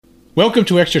Welcome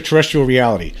to Extraterrestrial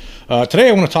Reality. Today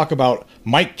I want to talk about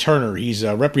Mike Turner. He's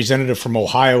a representative from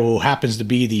Ohio who happens to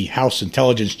be the House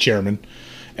Intelligence Chairman.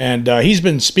 And he's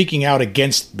been speaking out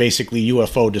against basically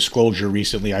UFO disclosure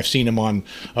recently. I've seen him on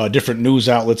different news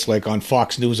outlets, like on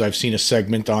Fox News. I've seen a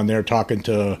segment on there talking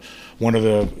to one of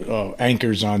the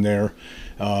anchors on there.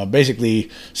 Basically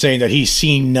saying that he's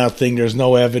seen nothing, there's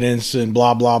no evidence, and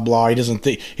blah blah blah. He doesn't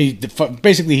think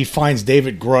he finds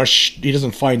David Grush. He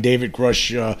doesn't find David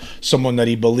Grush someone that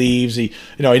he believes. He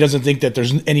doesn't think that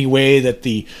there's any way that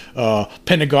the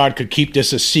Pentagon could keep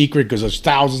this a secret because there's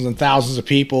thousands and thousands of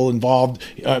people involved.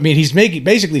 I mean, he's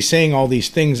basically saying all these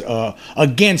things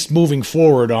against moving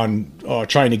forward on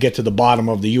trying to get to the bottom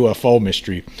of the UFO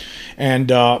mystery. And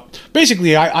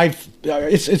basically,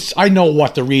 I know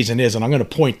what the reason is, and I'm going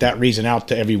to point that reason out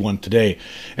to everyone today.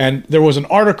 And there was an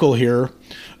article here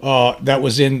that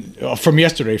was from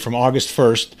yesterday, from August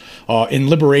 1st, in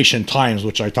Liberation Times,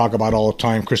 which I talk about all the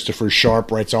time. Christopher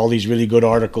Sharp writes all these really good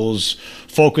articles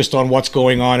focused on what's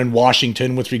going on in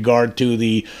Washington with regard to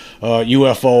the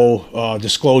UFO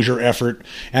disclosure effort.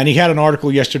 And he had an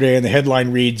article yesterday, and the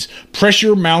headline reads,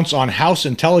 "Pressure Mounts on House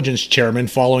Intelligence Chairman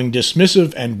Following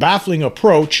Dismissive and Baffling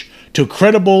Approach to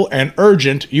Credible and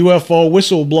Urgent UFO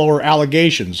Whistleblower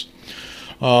Allegations."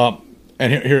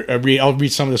 And here I'll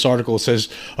read some of this article. It says,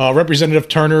 Representative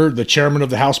Turner, the chairman of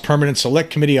the House Permanent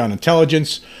Select Committee on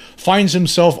Intelligence, finds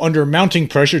himself under mounting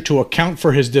pressure to account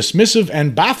for his dismissive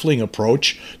and baffling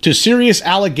approach to serious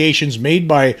allegations made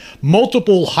by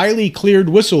multiple highly cleared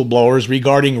whistleblowers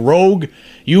regarding rogue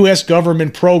U.S.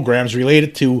 government programs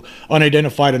related to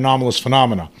unidentified anomalous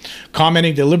phenomena.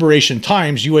 Commenting to Liberation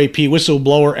Times, UAP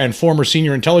whistleblower and former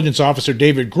senior intelligence officer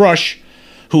David Grush,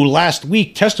 who last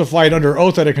week testified under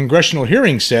oath at a congressional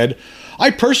hearing, said,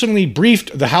 "I personally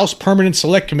briefed the House Permanent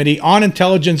Select Committee on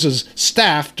Intelligence's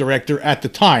staff director at the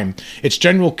time, its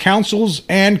general counsel's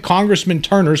and Congressman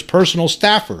Turner's personal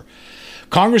staffer.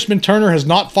 Congressman Turner has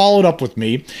not followed up with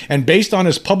me, and based on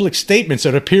his public statements,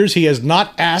 it appears he has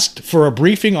not asked for a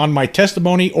briefing on my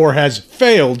testimony or has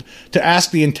failed to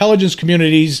ask the intelligence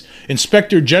community's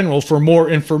Inspector General for more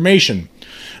information.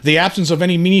 The absence of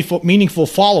any meaningful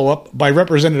follow-up by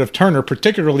Representative Turner,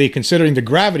 particularly considering the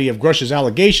gravity of Grush's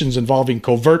allegations involving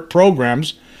covert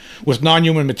programs with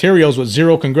non-human materials with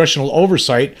zero congressional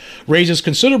oversight, raises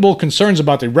considerable concerns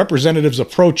about the representative's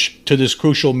approach to this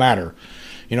crucial matter."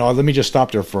 You know, let me just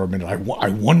stop there for a minute. I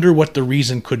wonder what the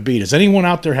reason could be. Does anyone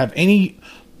out there have any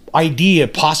idea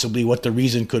possibly what the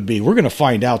reason could be? We're going to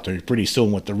find out there pretty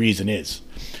soon what the reason is.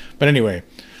 But anyway,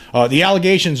 the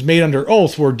allegations made under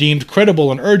oath were deemed credible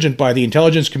and urgent by the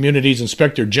intelligence community's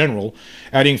Inspector General,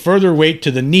 adding further weight to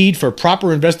the need for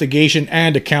proper investigation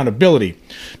and accountability.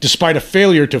 Despite a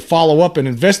failure to follow up and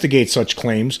investigate such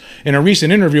claims, in a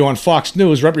recent interview on Fox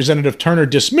News, Representative Turner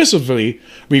dismissively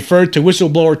referred to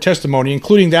whistleblower testimony,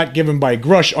 including that given by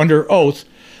Grush under oath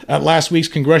at last week's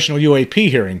congressional UAP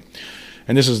hearing.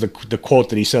 And this is the quote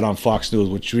that he said on Fox News,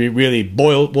 which really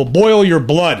will boil your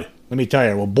blood. Let me tell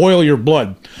you, it will boil your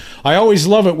blood. "I always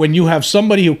love it when you have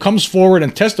somebody who comes forward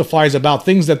and testifies about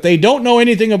things that they don't know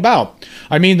anything about.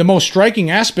 I mean, the most striking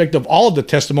aspect of all of the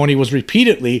testimony was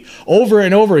repeatedly, over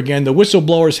and over again, the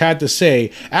whistleblowers had to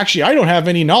say, 'Actually, I don't have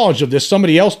any knowledge of this.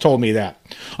 Somebody else told me that.'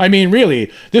 I mean, really,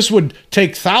 this would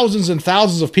take thousands and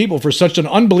thousands of people for such an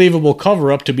unbelievable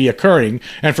cover-up to be occurring,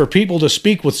 and for people to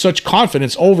speak with such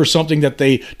confidence over something that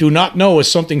they do not know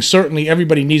is something certainly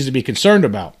everybody needs to be concerned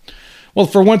about." Well,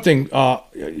 for one thing, now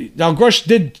Grush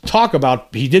did talk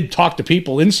to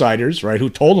people, insiders, right, who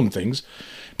told him things,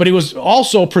 but he was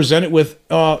also presented with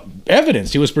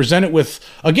evidence. He was presented with,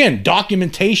 again,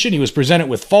 documentation. He was presented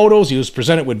with photos. He was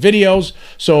presented with videos.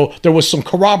 So there was some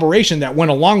corroboration that went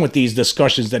along with these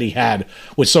discussions that he had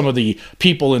with some of the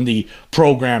people in the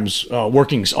programs,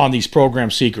 working on these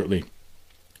programs secretly.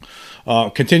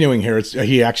 Continuing here,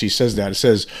 he actually says that. It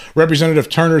says, Representative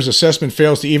Turner's assessment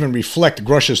fails to even reflect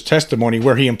Grush's testimony,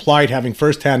 where he implied having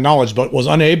first-hand knowledge but was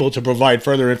unable to provide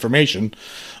further information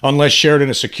unless shared in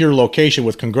a secure location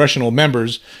with congressional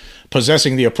members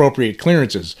possessing the appropriate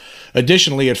clearances.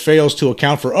 Additionally, it fails to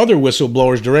account for other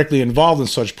whistleblowers directly involved in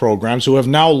such programs who have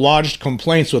now lodged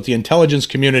complaints with the intelligence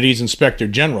community's Inspector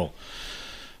General.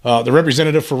 The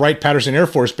representative for Wright-Patterson Air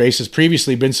Force Base has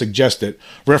previously been suggested,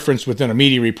 referenced within a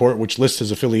media report which lists his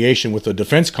affiliation with a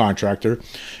defense contractor,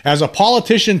 as a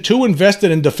politician too invested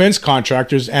in defense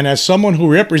contractors and as someone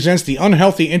who represents the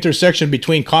unhealthy intersection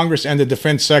between Congress and the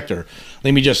defense sector.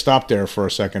 Let me just stop there for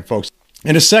a second, folks.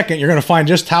 In a second, you're going to find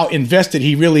just how invested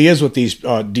he really is with these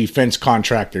defense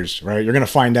contractors, right? You're going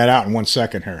to find that out in 1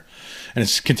 second here. And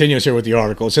it continues here with the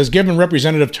article. It says, given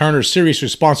Representative Turner's serious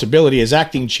responsibility as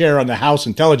acting chair on the House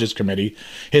Intelligence Committee,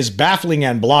 his baffling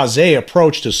and blasé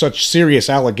approach to such serious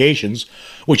allegations,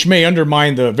 which may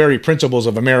undermine the very principles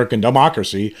of American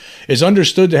democracy, is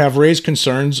understood to have raised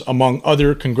concerns among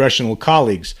other congressional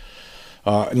colleagues.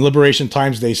 In Liberation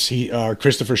Times,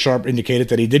 Christopher Sharp indicated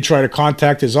that he did try to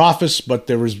contact his office, but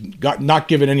there was not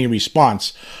given any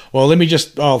response. Well, let me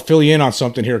just fill you in on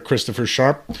something here, Christopher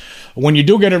Sharp. When you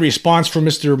do get a response from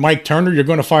Mr. Mike Turner, you're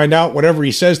going to find out whatever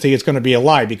he says to you, it's going to be a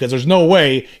lie, because there's no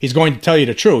way he's going to tell you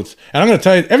the truth. And I'm going to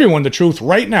tell everyone the truth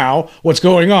right now, what's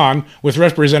going on with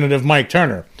Representative Mike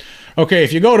Turner. Okay,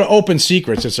 if you go to Open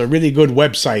Secrets, it's a really good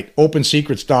website,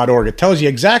 opensecrets.org. It tells you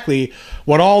exactly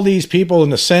what all these people in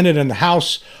the Senate and the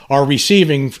House are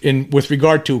receiving with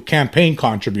regard to campaign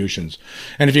contributions.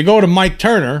 And if you go to Mike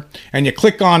Turner and you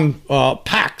click on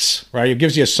PACs, right, it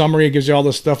gives you a summary, it gives you all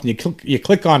this stuff, and you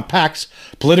click on PACs,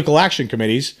 Political Action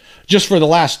Committees, just for the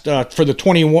last, for the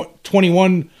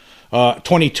 22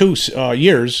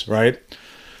 years, right,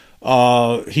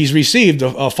 he's received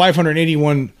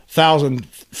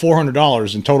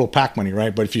 $581,400 in total PAC money,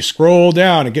 right? But if you scroll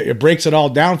down, it breaks it all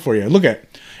down for you. Look at,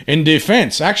 in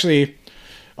defense, actually,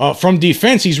 from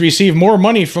defense, he's received more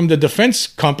money from the defense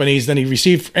companies than he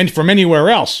received from anywhere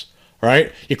else,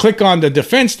 right? You click on the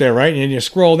defense there, right? And you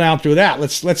scroll down through that.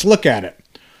 Let's look at it,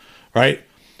 right?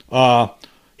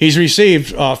 He's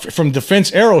received from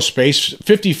Defense Aerospace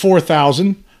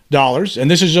 $54,000. And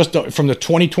this is just from the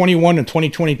 2021 and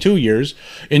 2022 years.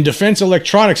 In Defense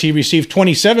Electronics, he received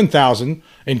 $27,000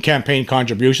 in campaign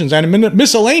contributions, and in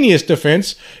miscellaneous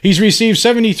defense, he's received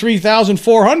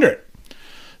 $73,400.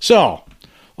 So,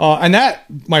 and that,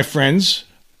 my friends,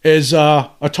 is a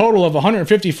total of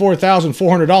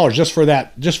 $154,400 just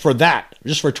for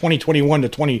 2021 to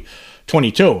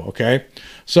 2022. Okay,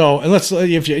 so and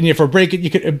if you break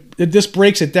it, this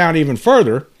breaks it down even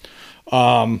further.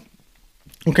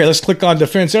 Okay, let's click on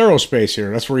Defense Aerospace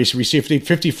here. That's where he received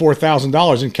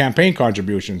 $54,000 in campaign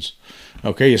contributions.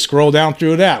 Okay, you scroll down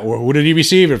through that. Who did he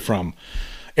receive it from?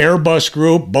 Airbus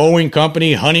Group, Boeing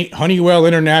Company, Honeywell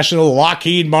International,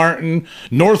 Lockheed Martin,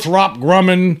 Northrop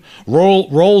Grumman,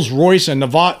 Rolls-Royce, and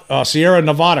Sierra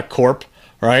Nevada Corp.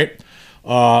 Right?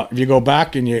 If you go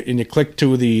back and you click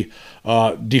to the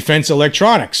Defense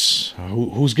Electronics,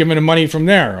 who's giving him money from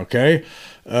there? Okay.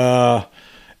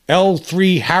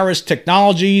 L3 Harris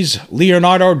Technologies,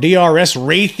 Leonardo DRS,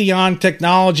 Raytheon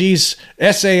Technologies,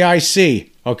 SAIC.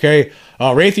 Okay,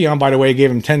 Raytheon, by the way, gave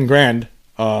him $10,000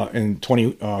 in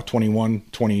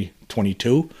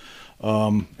 2022.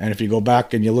 And if you go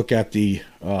back and you look at the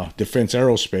Defense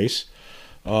Aerospace,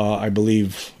 I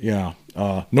believe,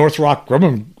 Northrop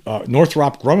Grumman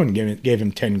gave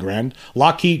him $10,000.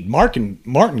 Lockheed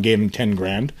Martin gave him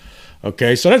 $10,000.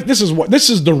 Okay, so this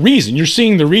is the reason. You're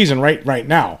seeing the reason right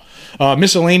now.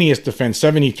 Miscellaneous defense,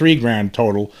 $73,000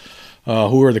 total.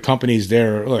 Who are the companies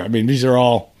there? Look, I mean, these are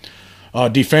all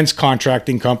defense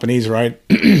contracting companies, right?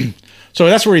 So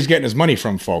that's where he's getting his money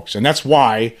from, folks, and that's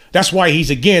why he's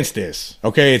against this.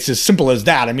 Okay, it's as simple as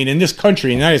that. I mean, in this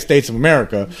country, in the United States of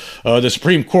America, the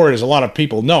Supreme Court, as a lot of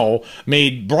people know,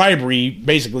 made bribery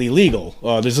basically legal.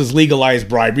 This is legalized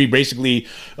bribery. Basically,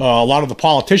 a lot of the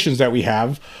politicians that we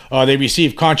have, they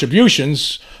receive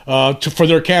contributions for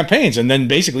their campaigns, and then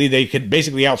basically they could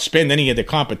outspend any of the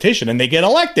competition, and they get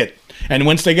elected. And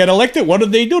once they get elected, what do?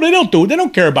 They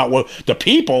don't care about what the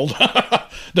people.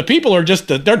 The people are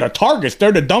they're the targets.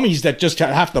 They're the dummies that just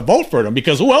have to vote for them,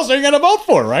 because who else are you going to vote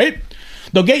for, right?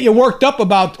 They'll get you worked up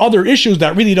about other issues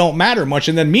that really don't matter much,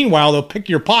 and then meanwhile they'll pick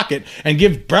your pocket and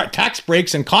give tax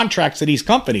breaks and contracts to these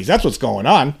companies. That's what's going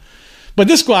on. But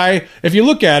this guy, if you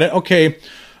look at it, okay,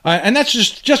 and that's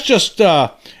just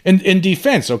in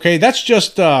defense, okay, that's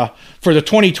just for the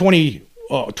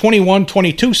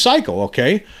 21-22 cycle,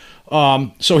 okay.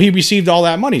 So he received all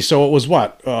that money. So it was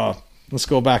what? Let's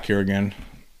go back here again.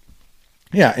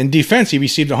 Yeah, in defense, he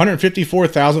received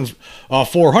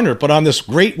 $154,400. But on this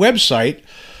great website,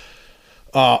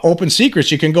 Open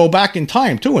Secrets, you can go back in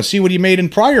time too and see what he made in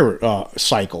prior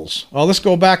cycles. Let's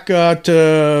go back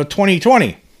to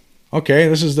 2020. Okay,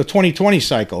 this is the 2020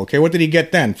 cycle. Okay, what did he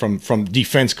get then from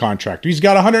defense contractor? He's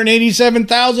got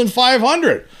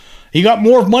 $187,500. He got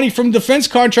more money from defense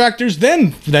contractors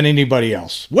than anybody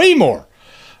else. Way more.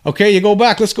 Okay, you go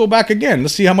back. Let's go back again.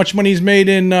 Let's see how much money he's made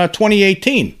in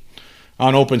 2018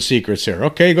 on Open Secrets here.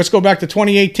 Okay, let's go back to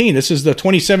 2018. This is the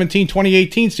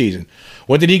 2017-2018 season.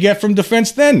 What did he get from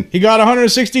defense then? He got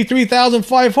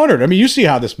 $163,500. I mean, you see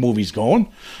how this movie's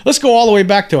going. Let's go all the way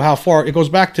back to how far. It goes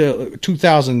back to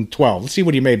 2012. Let's see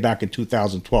what he made back in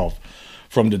 2012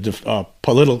 from the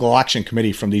political action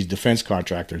committee from these defense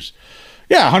contractors.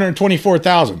 Yeah,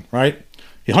 124,000, right?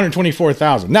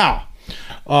 124,000. Now,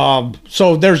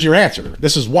 so there's your answer.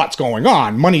 This is what's going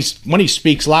on. Money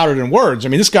speaks louder than words. I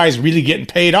mean, this guy's really getting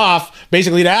paid off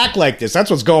basically to act like this.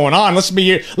 That's what's going on.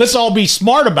 Let's all be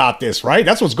smart about this, right?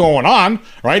 That's what's going on,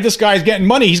 right? This guy's getting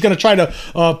money. He's going to try to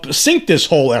sink this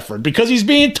whole effort because he's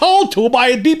being told to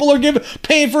by people who are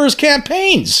paying for his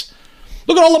campaigns.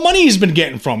 Look at all the money he's been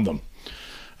getting from them.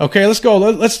 Okay, let's go.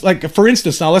 Let's, like, for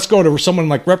instance, now let's go to someone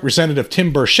like Representative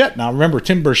Tim Burchett. Now, remember,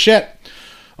 Tim Burchett,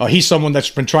 he's someone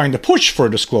that's been trying to push for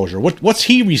disclosure. What's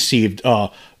he received?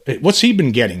 What's he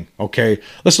been getting? Okay,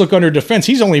 let's look under defense.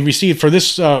 He's only received for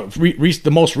this the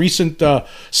most recent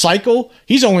cycle.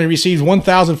 He's only received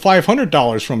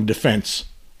 $1,500 from defense.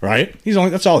 Right?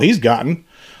 That's all he's gotten.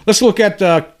 Let's look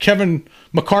at Kevin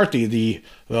McCarthy, the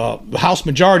House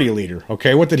Majority Leader.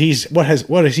 Okay, what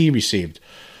has he received?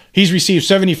 He's received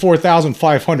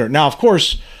 $74,500. Now, of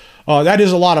course, that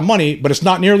is a lot of money, but it's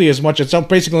not nearly as much. It's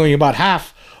basically only about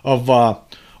half of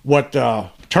what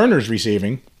Turner's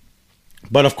receiving.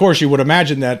 But of course, you would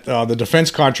imagine that the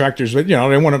defense contractors, they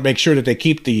want to make sure that they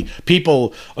keep the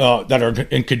people that are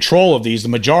in control of these, the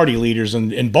majority leaders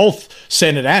in both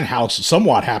Senate and House,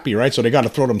 somewhat happy, right? So they got to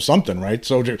throw them something, right?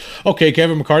 So, okay,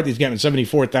 Kevin McCarthy's getting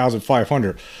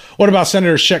 $74,500. What about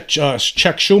Senator Chuck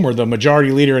Schumer, the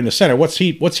majority leader in the Senate? What's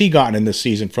he gotten in this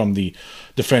season from the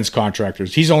defense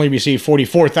contractors? He's only received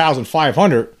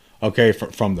 $44,500, okay,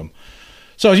 from them.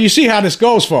 So you see how this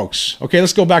goes, folks. Okay,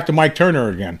 let's go back to Mike Turner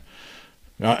again.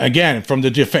 Again, from the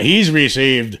defense, he's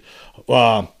received,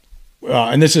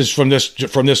 and this is from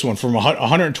this one, from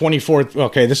 124.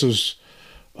 Okay, this is,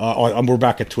 we're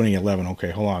back at 2011.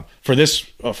 Okay, hold on. For this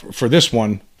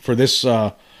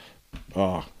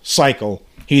cycle,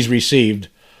 he's received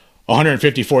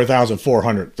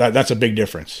 154,400. That's a big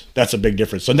difference. That's a big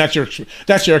difference. So that's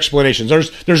your explanation.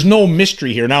 There's no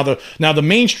mystery here. Now the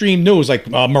mainstream news, like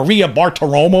Maria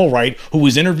Bartiromo, right, who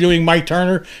was interviewing Mike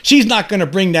Turner, she's not going to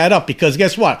bring that up because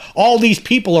guess what? All these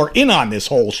people are in on this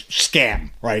whole scam,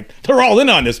 right? They're all in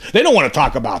on this. They don't want to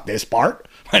talk about this part.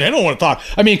 Right? I don't want to talk.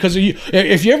 I mean, because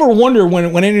if you ever wonder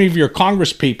when any of your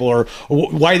Congress people or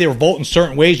why they're voting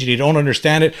certain ways and you don't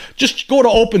understand it, just go to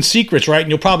Open Secrets, right, and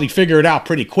you'll probably figure it out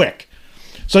pretty quick.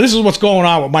 So this is what's going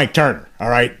on with Mike Turner, all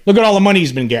right? Look at all the money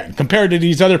he's been getting compared to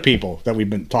these other people that we've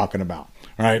been talking about,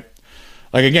 all right?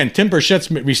 Like, again, Tim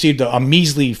Burchett's received a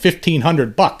measly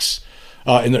 $1,500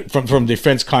 from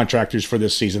defense contractors for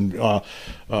this season,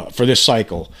 for this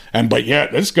cycle. But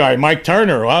yet, this guy, Mike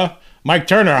Turner, Mike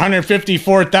Turner,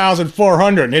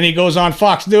 $154,400, and then he goes on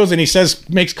Fox News and he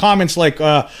makes comments like,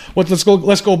 let's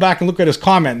go back and look at his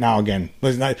comment now again.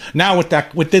 Now with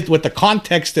the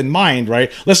context in mind,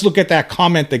 right? Let's look at that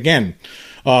comment again.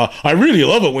 I really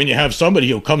love it when you have somebody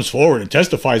who comes forward and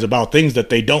testifies about things that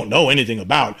they don't know anything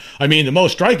about. I mean, the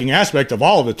most striking aspect of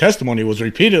all of the testimony was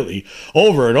repeatedly,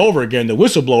 over and over again, the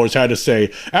whistleblowers had to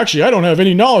say, actually, I don't have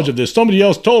any knowledge of this. Somebody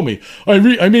else told me. I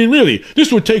mean, really,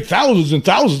 this would take thousands and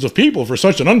thousands of people for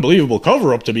such an unbelievable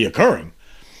cover-up to be occurring.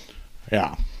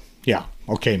 Yeah.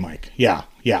 Okay, Mike. Yeah.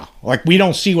 Like, we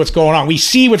don't see what's going on. We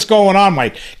see what's going on,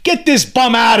 Mike. Get this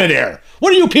bum out of there.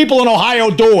 What are you people in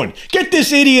Ohio doing? Get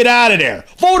this idiot out of there.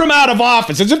 Vote him out of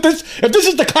office. As if this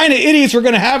is the kind of idiots we're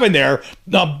going to have in there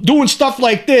doing stuff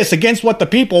like this against what the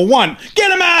people want,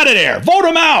 get him out of there. Vote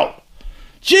him out.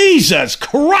 Jesus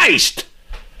Christ.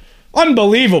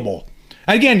 Unbelievable.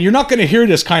 Again, you're not going to hear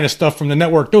this kind of stuff from the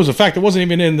network news. In fact, it wasn't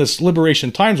even in this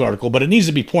Liberation Times article, but it needs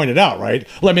to be pointed out, right?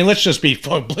 I mean, let's be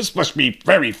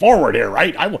very forward here,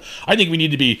 right? I think we need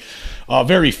to be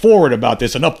very forward about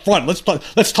this and upfront.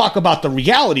 Let's talk about the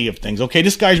reality of things. Okay,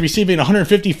 this guy's receiving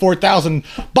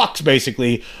 $154,000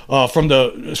 basically from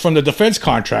the defense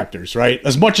contractors, right?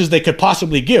 As much as they could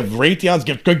possibly give. Raytheon's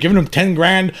giving them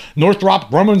 $10,000.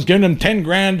 Northrop Grumman's giving them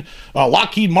 $10,000.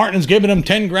 Lockheed Martin's giving them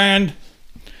 $10,000.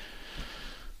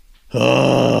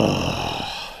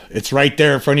 It's right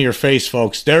there in front of your face,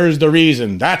 folks. There's the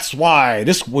reason. That's why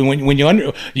when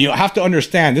you have to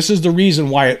understand, this is the reason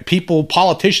why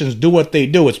politicians do what they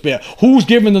do. It's who's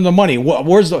giving them the money.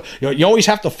 You always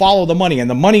have to follow the money, and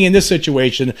the money in this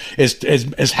situation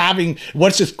is having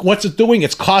what's it doing?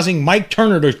 It's causing Mike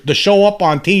Turner to show up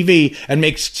on TV and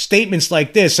make statements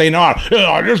like this, saying,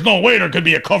 there's no way there could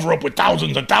be a cover up with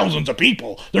thousands and thousands of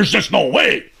people. There's just no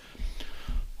way.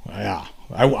 Yeah.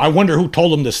 I wonder who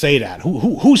told him to say that.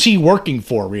 Who's he working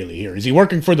for really here? Is he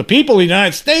working for the people of the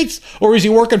United States, or is he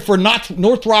working for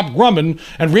Northrop Grumman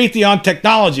and Raytheon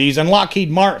Technologies and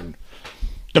Lockheed Martin?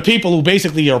 The people who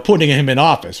basically are putting him in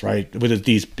office, right? With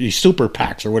these super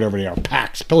PACs or whatever they are.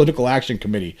 PACs, Political Action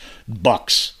Committee,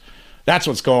 bucks. That's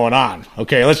what's going on.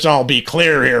 Okay, let's all be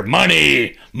clear here.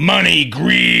 Money,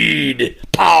 greed,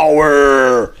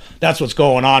 power. That's what's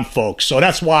going on, folks. So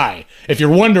that's why, if you're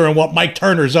wondering what Mike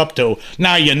Turner's up to,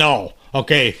 now you know.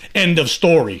 Okay, end of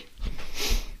story.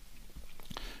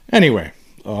 Anyway,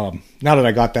 now that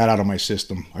I got that out of my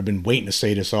system, I've been waiting to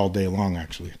say this all day long,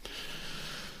 actually.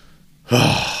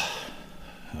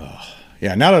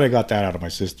 Yeah, now that I got that out of my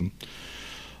system,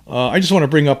 I just want to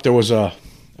bring up,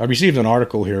 I received an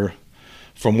article here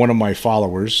from one of my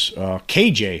followers,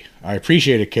 KJ. I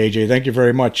appreciate it, KJ. Thank you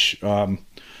very much. It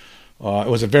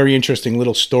was a very interesting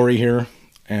little story here,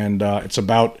 and it's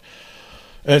about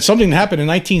something that happened in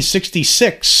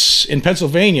 1966 in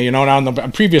Pennsylvania. Now on the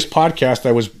previous podcast,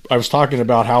 I was talking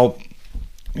about how,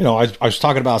 I was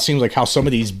talking about, it seems like how some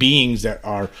of these beings that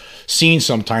are seen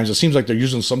sometimes, it seems like they're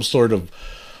using some sort of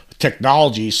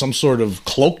technology, some sort of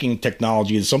cloaking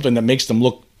technology, something that makes them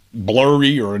look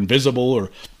blurry or invisible or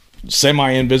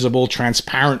semi-invisible,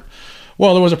 transparent.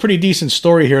 Well, there was a pretty decent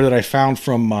story here that I found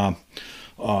from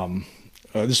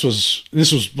this was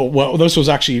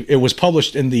actually, it was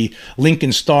published in the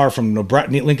Lincoln Star from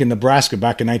Lincoln, Nebraska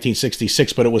back in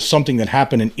 1966, but it was something that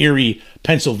happened in Erie,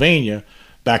 Pennsylvania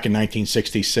back in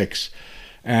 1966.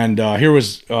 And here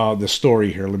was the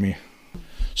story here.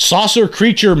 Saucer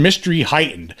creature mystery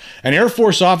heightened. An Air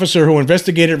Force officer who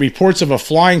investigated reports of a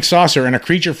flying saucer and a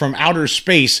creature from outer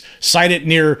space sighted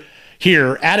near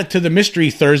here added to the mystery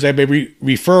Thursday by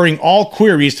referring all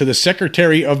queries to the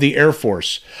Secretary of the Air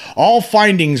Force. All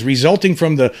findings resulting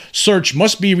from the search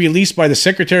must be released by the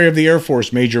Secretary of the Air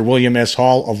Force, Major William S.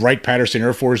 Hall of Wright-Patterson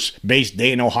Air Force Base,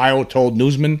 Dayton, Ohio, told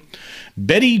newsmen.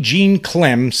 Betty Jean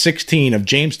Clem, 16, of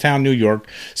Jamestown, New York,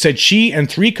 said she and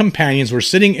 3 companions were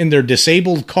sitting in their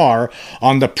disabled car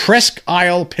on the Presque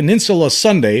Isle Peninsula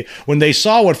Sunday when they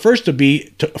saw what first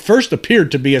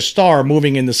appeared to be a star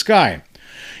moving in the sky.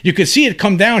 You could see it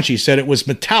come down, she said. It was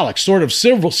metallic, sort of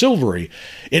silvery.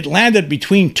 It landed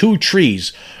between 2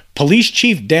 trees. Police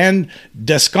Chief Dan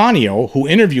Descanio, who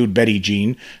interviewed Betty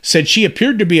Jean, said she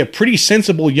appeared to be a pretty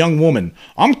sensible young woman.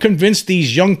 I'm convinced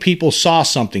these young people saw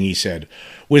something, he said.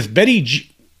 With Betty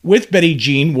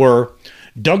Jean were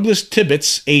Douglas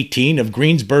Tibbetts, 18, of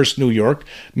Greensburg, New York,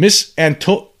 Miss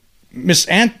Anita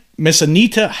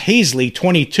Hazley,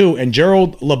 22, and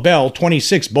Gerald LaBelle,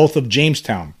 26, both of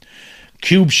Jamestown.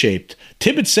 Cube-shaped.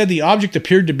 Tibbetts said the object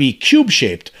appeared to be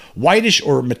cube-shaped, whitish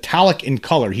or metallic in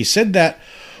color. He said that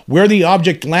where the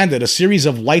object landed, a series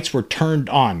of lights were turned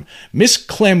on. Miss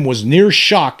Clem was near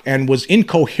shock and was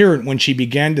incoherent when she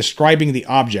began describing the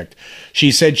object.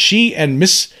 She said she and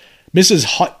Mrs.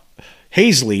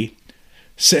 Hazley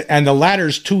and the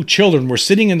latter's 2 children were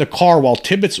sitting in the car while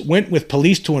Tibbetts went with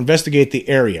police to investigate the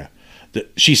area.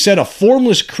 She said a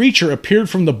formless creature appeared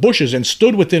from the bushes and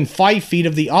stood within 5 feet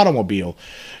of the automobile.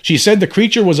 She said the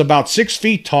creature was about 6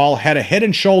 feet tall, had a head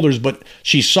and shoulders, but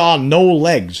she saw no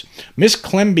legs. Miss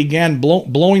Clem began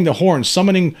blowing the horn,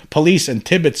 summoning police and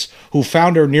Tibbetts, who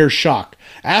found her near shock.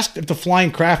 Asked if the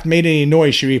flying craft made any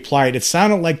noise, she replied, it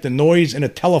sounded like the noise in a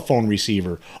telephone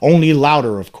receiver, only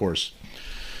louder, of course.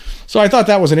 So I thought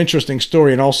that was an interesting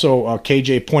story, and also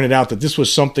KJ pointed out that this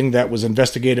was something that was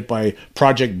investigated by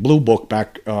Project Blue Book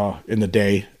back in the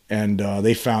day, and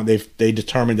they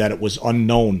determined that it was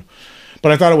unknown.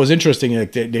 But I thought it was interesting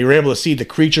that they were able to see the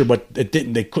creature, but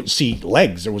they couldn't see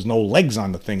legs. There was no legs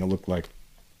on the thing, it looked like.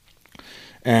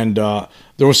 And there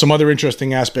was some other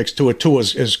interesting aspects to it too,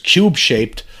 as cube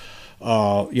shaped.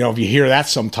 If you hear that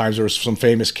sometimes, there's some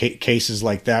famous cases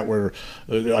like that where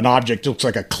an object looks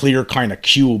like a clear kind of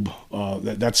cube.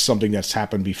 That's something that's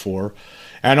happened before.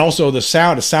 And also the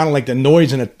sound, it sounded like the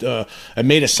noise in it. It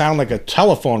made it sound like a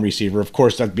telephone receiver. Of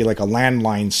course, that'd be like a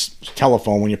landline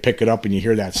telephone when you pick it up and you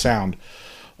hear that sound,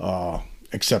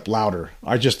 except louder.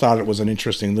 I just thought it was an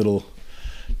interesting little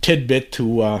tidbit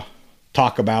to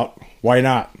talk about. Why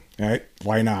not? Right?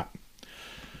 Why not?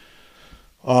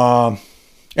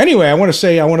 Anyway, I want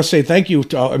to say thank you.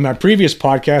 In my previous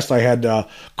podcast, I had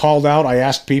called out. I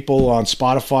asked people on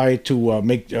Spotify to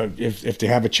make if they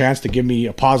have a chance to give me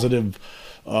a positive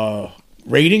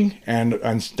rating, and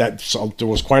that so there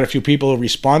was quite a few people who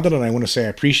responded, and I want to say I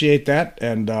appreciate that.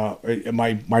 And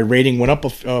my rating went up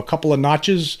a couple of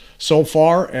notches so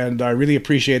far, and I really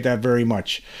appreciate that very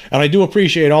much. And I do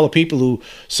appreciate all the people who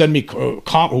send me who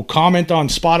comment on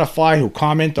Spotify, who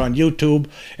comment on YouTube,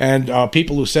 and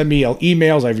people who send me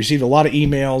emails. I've received a lot of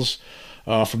emails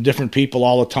from different people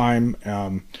all the time.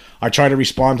 I try to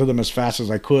respond to them as fast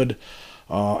as I could.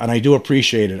 And I do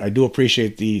appreciate it. I do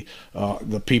appreciate the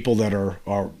people that are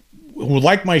who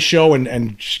like my show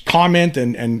and comment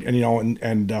and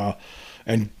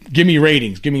and give me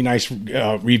ratings, give me nice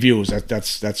reviews.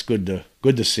 That's good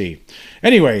to see.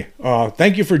 Anyway,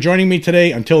 thank you for joining me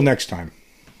today. Until next time.